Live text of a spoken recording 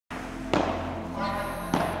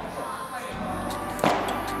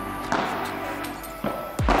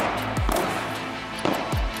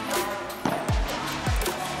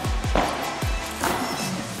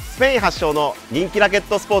ペイン発祥の人気ラケッ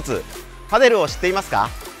トスポーツパデルを知っています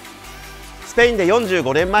か？スペインで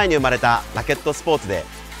45年前に生まれたラケットスポーツで、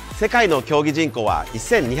世界の競技人口は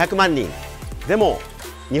1200万人。でも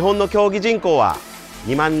日本の競技人口は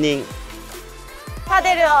2万人。パ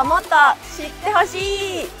デルをもっと知ってほし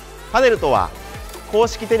い。パデルとは公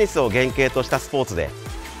式テニスを原型としたスポーツで、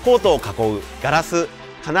コートを囲うガラス、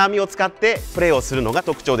金網を使ってプレーをするのが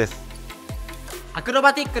特徴です。アクロ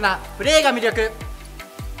バティックなプレーが魅力。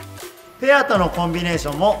ペアとのコンビネーシ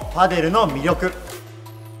ョンもパデルの魅力。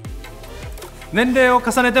年齢を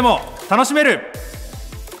重ねても楽しめる。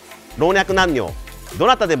老若男女ど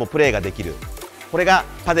なたでもプレーができる、これが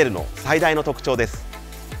パデルの最大の特徴です。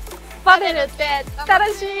パデルって楽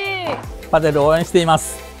しい。パデルを応援していま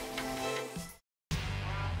す。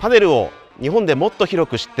パデルを日本でもっと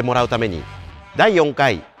広く知ってもらうために、第4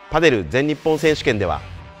回パデル全日本選手権では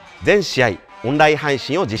全試合オンライン配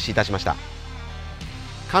信を実施いたしました。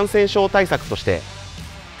感染症対策として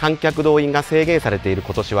観客動員が制限されている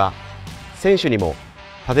今年は、選手にも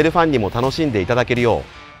パデルファンにも楽しんでいただけるよ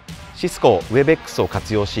う、シスコ Webex を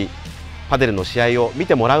活用し、パデルの試合を見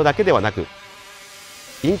てもらうだけではなく、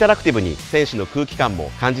インタラクティブに選手の空気感も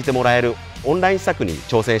感じてもらえるオンライン施策に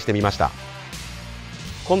挑戦してみました。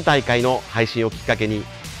今大会の配信をきっかけに、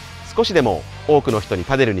少しでも多くの人に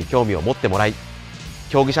パデルに興味を持ってもらい、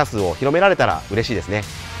競技者数を広められたら嬉しいですね。